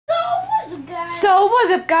So what's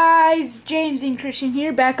up guys, James and Christian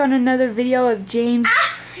here, back on another video of James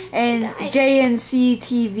and JNC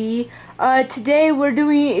TV. Today we're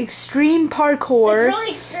doing extreme parkour. It's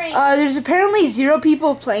really extreme. There's apparently 0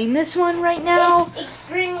 people playing this one right now. It's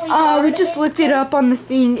extremely hard. We just looked it up on the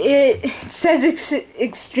thing. It says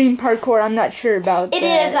extreme parkour. I'm not sure about that. It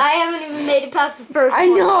is. I haven't even made it past the first one. I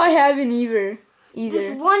know I haven't either.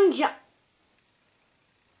 This one jump.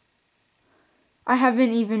 I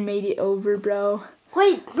haven't even made it over, bro.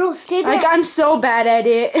 Wait, bro, stay there. Like, I'm so bad at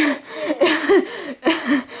it.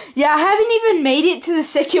 Yeah, I haven't even made it to the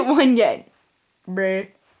second one yet. Bruh.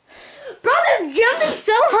 Bro, this jump is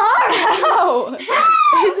so hard.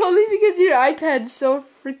 How? It's only because your iPad's so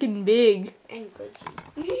freaking big.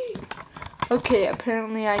 Okay,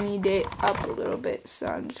 apparently I need it up a little bit, so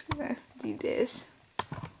I'm just gonna do this.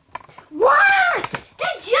 What?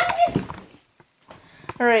 That jump is...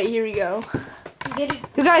 Alright, here we go. You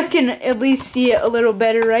guys can at least see it a little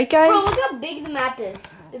better, right, guys? Bro, look how big the map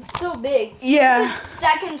is. It's so big. Yeah. It's a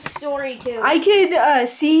second story, too. I could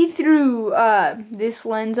see through this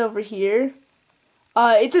lens over here.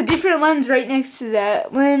 It's a different lens right next to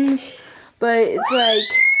that lens, but it's like...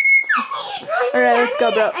 Alright, let's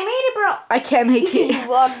go, bro. I made it, bro. I can't make it. You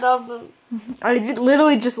walked off them. I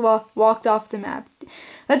literally just walked off the map.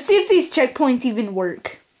 Let's see if these checkpoints even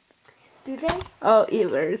work. Do they? Oh,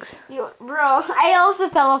 it works. Bro, I also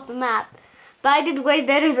fell off the map, but I did way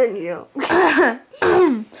better than you.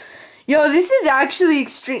 Yo, this is actually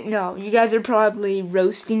extreme. No, you guys are probably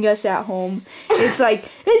roasting us at home. It's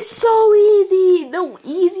like, it's so easy. The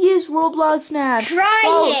easiest Roblox map. Try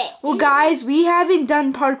it. Well, guys, we haven't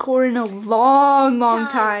done parkour in a long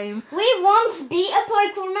time. We once beat a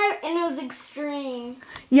parkour map and it was extreme.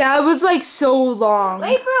 Yeah, it was like so long.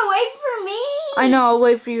 Wait, bro, wait for me. I know, I'll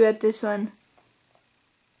wait for you at this one.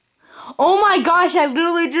 Oh my gosh, I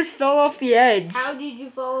literally just fell off the edge. How did you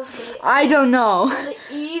fall off the edge? I don't know. The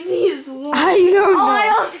easiest one. I don't know.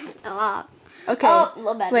 I also fell off. Okay. Oh, a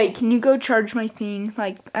little better. Wait, can you go charge my thing?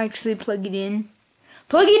 Like, actually plug it in?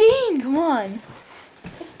 Plug it in! Come on.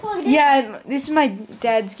 It's plugged in. Yeah, this is my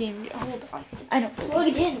dad's game. Hold on. I don't plug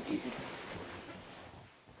it in.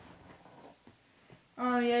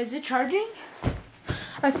 Oh, yeah, is it charging?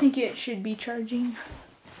 I think it should be charging.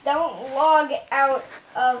 Don't log out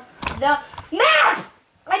of the map!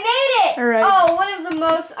 I made it! Alright. Oh, one of the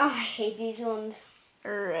most... Oh, I hate these ones.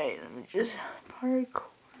 Alright, let me just parkour.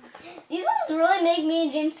 These ones really make me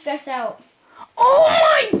and James stress out. Oh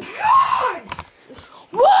my god!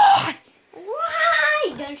 What?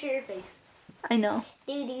 Why? Don't show your face. I know.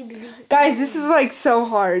 Guys, this is like so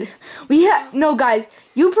hard. No, guys,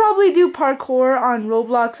 you probably do parkour on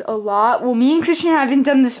Roblox a lot. Well, me and Christian haven't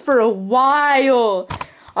done this for a while.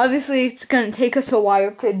 Obviously, it's gonna take us a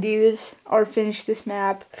while to do this or finish this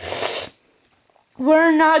map.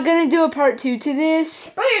 We're not gonna do a part 2 to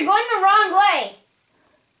this. Bro, you're going the wrong way.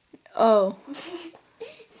 Oh.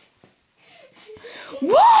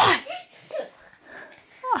 What?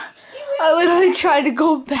 I literally tried to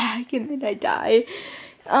go back and then I died.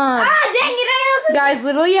 Dang it, Guys,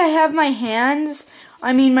 literally I have my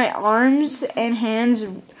arms and hands,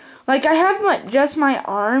 like I have just my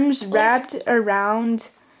arms wrapped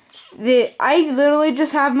around I literally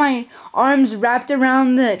just have my arms wrapped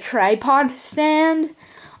around the tripod stand.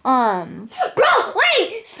 Bro,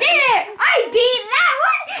 wait, stay there. I beat that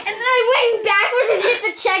one and then I went backwards and hit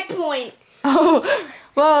the checkpoint. Oh,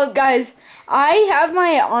 well, guys, I have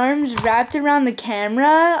my arms wrapped around the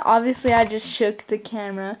camera. Obviously, I just shook the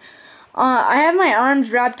camera. I have my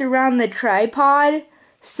arms wrapped around the tripod.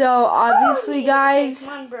 So, obviously, guys...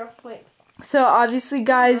 Come on, bro. Wait. So, obviously,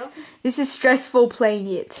 guys, this is stressful playing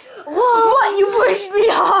it. Whoa. What? You pushed me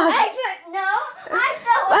off! I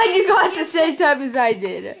fell off. Why'd you go at the same time as I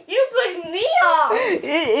did? You pushed me off.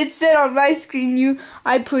 It said on my screen, you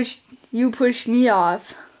pushed me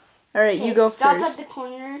off. Alright, you go stop first. At the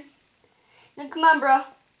corner. Now, come on, bro.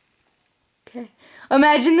 Okay.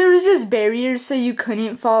 Imagine there was just barriers so you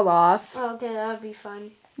couldn't fall off. Oh, okay, that would be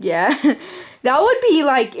fun. Yeah. That would be,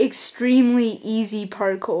 like, extremely easy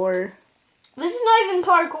parkour. This is not even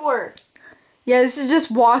parkour. Yeah, this is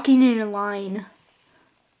just walking in a line.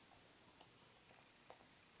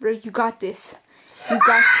 Bro, you got this. You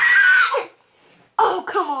got... Oh,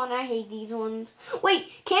 come on. I hate these ones.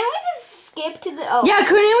 Wait, can't we just skip to the... Oh. Yeah,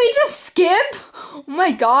 couldn't we just skip? Oh,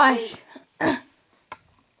 my gosh.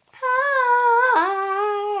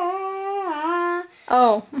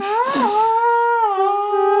 Oh. No.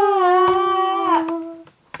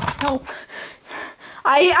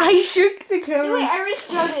 I shook the camera. Wait, I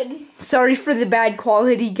restarted. Sorry for the bad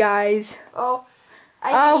quality, guys. Oh.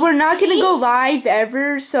 We're not gonna go live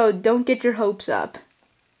ever, so don't get your hopes up.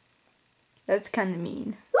 That's kind of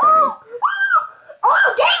mean. Sorry.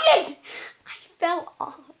 Oh, dang it! I fell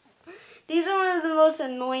off. These are one of the most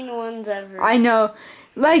annoying ones ever. I know.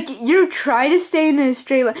 Like, you try to stay in a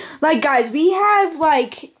straight line. Like, guys, we have,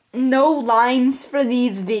 like, no lines for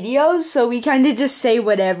these videos, so we kind of just say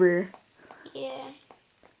whatever. Yeah.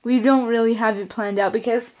 We don't really have it planned out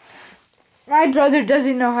because my brother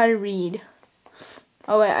doesn't know how to read.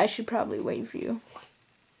 Oh, wait, I should probably wait for you.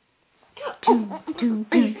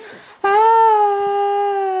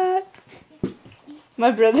 Ah! My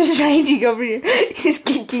brother's riding over here. He's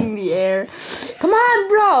kicking the air. Come on,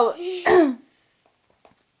 bro.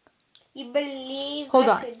 You believe Hold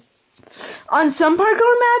on. On some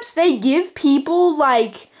parkour maps, they give people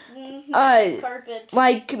like carpets.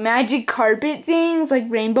 like magic carpet things, like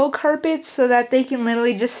rainbow carpets, so that they can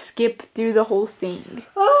literally just skip through the whole thing.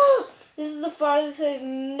 Oh, this is the farthest I've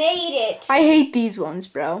made it. I hate these ones,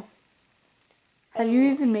 bro. Have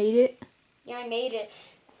you even made it? Yeah, I made it.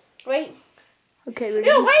 Wait. Okay, ready?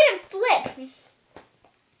 No, why did it flip?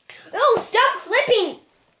 Oh, stop flipping!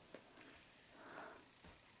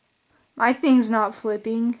 My thing's not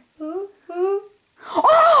flipping. Oh! Oh!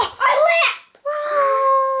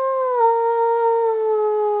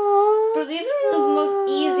 Bro, these are the most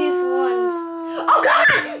easiest ones. Oh, God!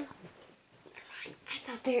 I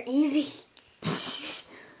thought they were easy.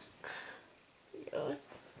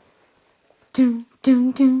 Doom,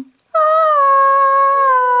 doom, doom.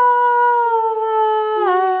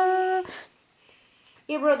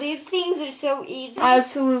 Yeah, bro, these things are so easy. I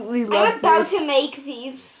absolutely love I'm about this. to make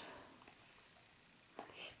these.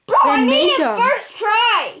 Bro, Then I made make it 'em. first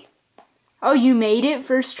try. Oh, you made it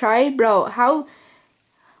first try? Bro, how...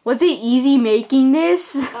 Was it easy making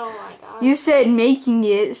this? Oh, my God. You said making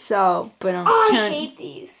it, so... But I hate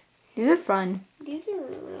these. These are fun. These are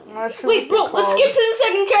really... Not sure Wait, bro, what they're let's skip to the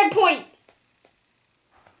second checkpoint.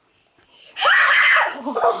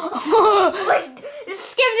 Let's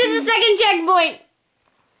skip to the second checkpoint.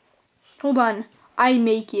 Hold on. I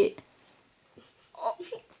make it. Oh.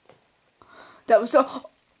 That was so...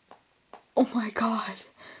 Oh my god.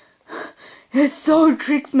 It's so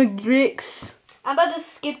Tricks McGricks. I'm about to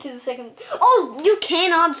skip to the second... Oh, you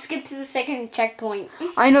cannot skip to the second checkpoint.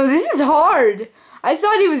 I know, this is hard. I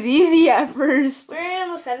thought it was easy at first. We're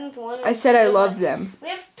on the seventh one. I said I love them. We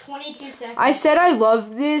have 22 seconds. I said I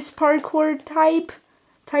love this parkour type.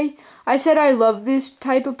 I said I love this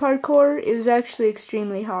type of parkour. It was actually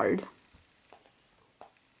extremely hard.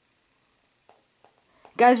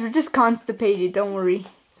 Guys, we're just constipated. Don't worry.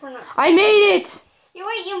 We're not. I made it! You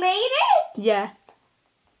made it? Yeah.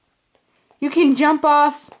 You can jump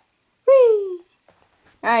off. Whee!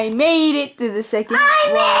 I made it to the second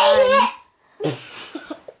I made it!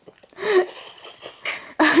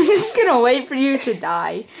 I'm just gonna wait for you to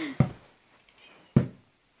die.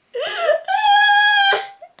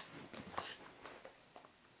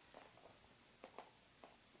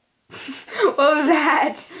 What was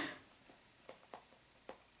that?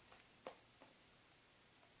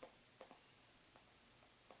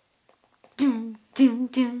 Doom, doom,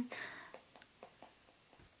 doom.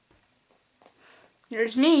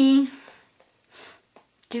 There's me.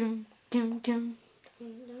 Doom, doom, doom.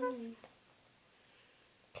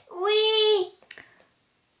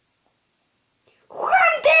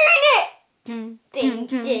 I'm doing it! Doom, Ding, doom,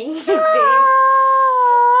 doom. ding, ding. Ah!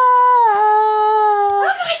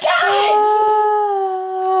 Oh my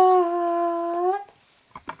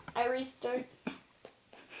god! I restart.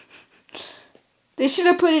 They should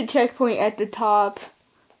have put a checkpoint at the top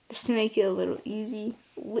just to make it a little easy.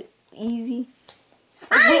 Easy.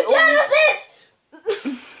 I'm done with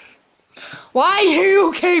this! Why do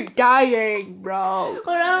you keep dying, bro?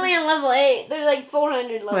 We're only on level 8. There's like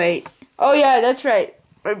 400 levels. Wait. Oh yeah, that's right.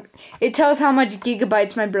 It tells how much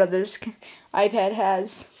gigabytes my brother's iPad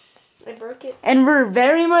has. I broke it. And we're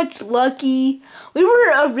very much lucky. We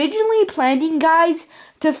were originally planning, guys,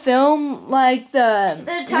 to film like the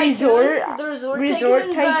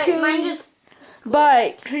resort tycoon.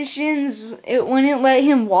 But Christian's, it wouldn't let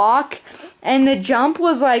him walk, and the jump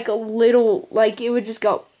was like a little, like it would just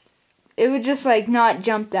go, it would just like not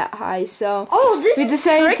jump that high. So we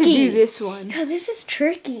decided to do this one. Oh, this is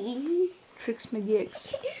tricky. Tricks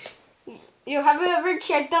McGicks. Have you ever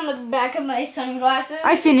checked on the back of my sunglasses?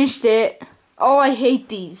 I finished it. Oh, I hate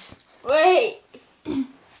these. Wait.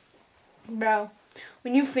 Bro,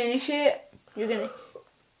 when you finish it, you're gonna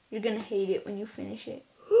hate it when you finish it.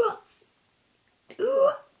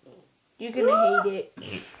 You're gonna hate it.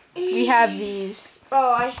 We have these.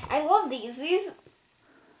 Oh, I love these. These.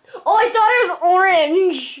 Oh, I thought it was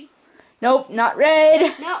orange. Nope, not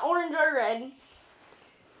red. Not orange or red.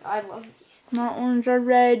 I love these. Not orange or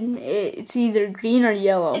red. It's either green or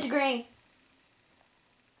yellow. It's green.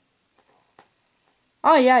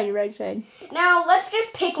 Oh yeah, you're right, Fed. Now let's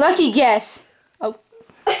just pick Lucky one. guess. Oh.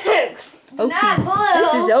 It's not blue.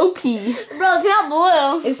 This is OP. Bro, it's not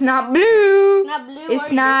blue. It's not blue. It's not blue. It's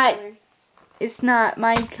or not. your color. It's not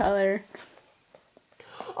my color.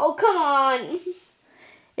 Oh, come on.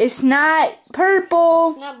 It's not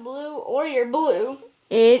purple. It's not blue or your blue.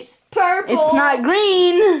 It's Purple. It's not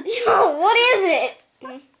green. What is it?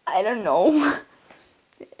 I don't know.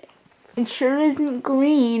 It sure isn't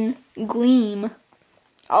green. Gleam.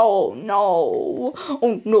 Oh no.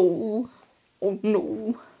 Oh no. Oh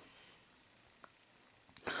no.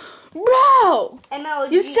 Bro!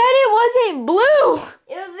 MLG. You said it wasn't blue!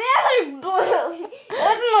 It was the other blue. It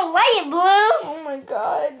wasn't a light blue. Oh my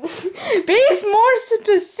god. Be more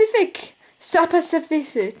specific.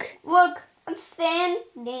 Specific. Look, I'm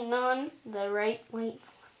standing on the right way.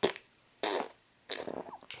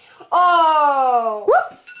 Oh!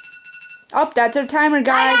 Whoop! Oh, that's our timer,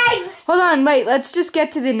 guys. Hi, guys. Hold on, wait. Let's just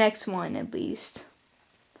get to the next one at least.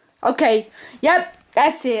 Okay. Yep,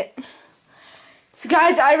 that's it. So,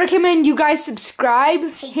 guys, I recommend you guys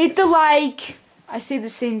subscribe. Hit the like. I say the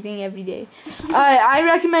same thing every day. I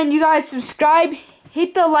recommend you guys subscribe.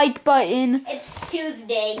 Hit the like button. It's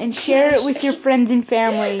Tuesday. And share it with your friends and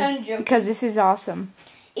family. I'm joking. Because this is awesome.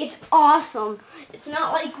 It's awesome. It's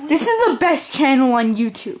not like This is the best channel on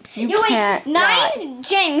YouTube. You can't. Wait, 9?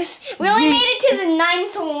 Jinx. We only made it to the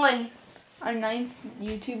 9th one. Our 9th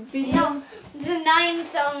YouTube video? No, the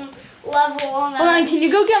 9th level. Hold on, can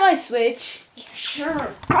you go get my Switch?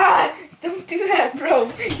 Sure. Ah, don't do that, bro.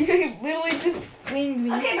 You literally just flinged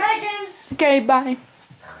me. Okay, bye, James. Okay, bye.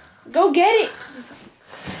 Go get it.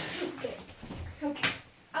 Okay.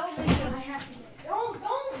 I have to get it. Don't,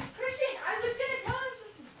 Christian. I was gonna tell him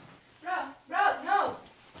something. Bro, no.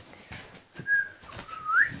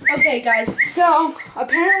 Okay, guys. So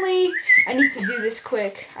apparently, I need to do this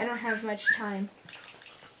quick. I don't have much time.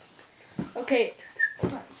 Okay.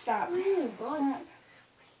 Hold on, stop. Stop.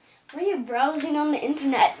 Why are you browsing on the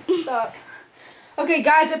internet? Stop. Okay,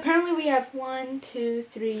 guys, apparently we have 1, 2,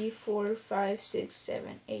 3, 4, 5, 6,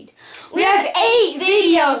 7, 8. We have 8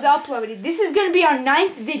 videos uploaded. This is going to be our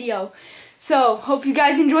 9th video. So, hope you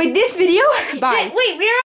guys enjoyed this video. Bye. Wait, we're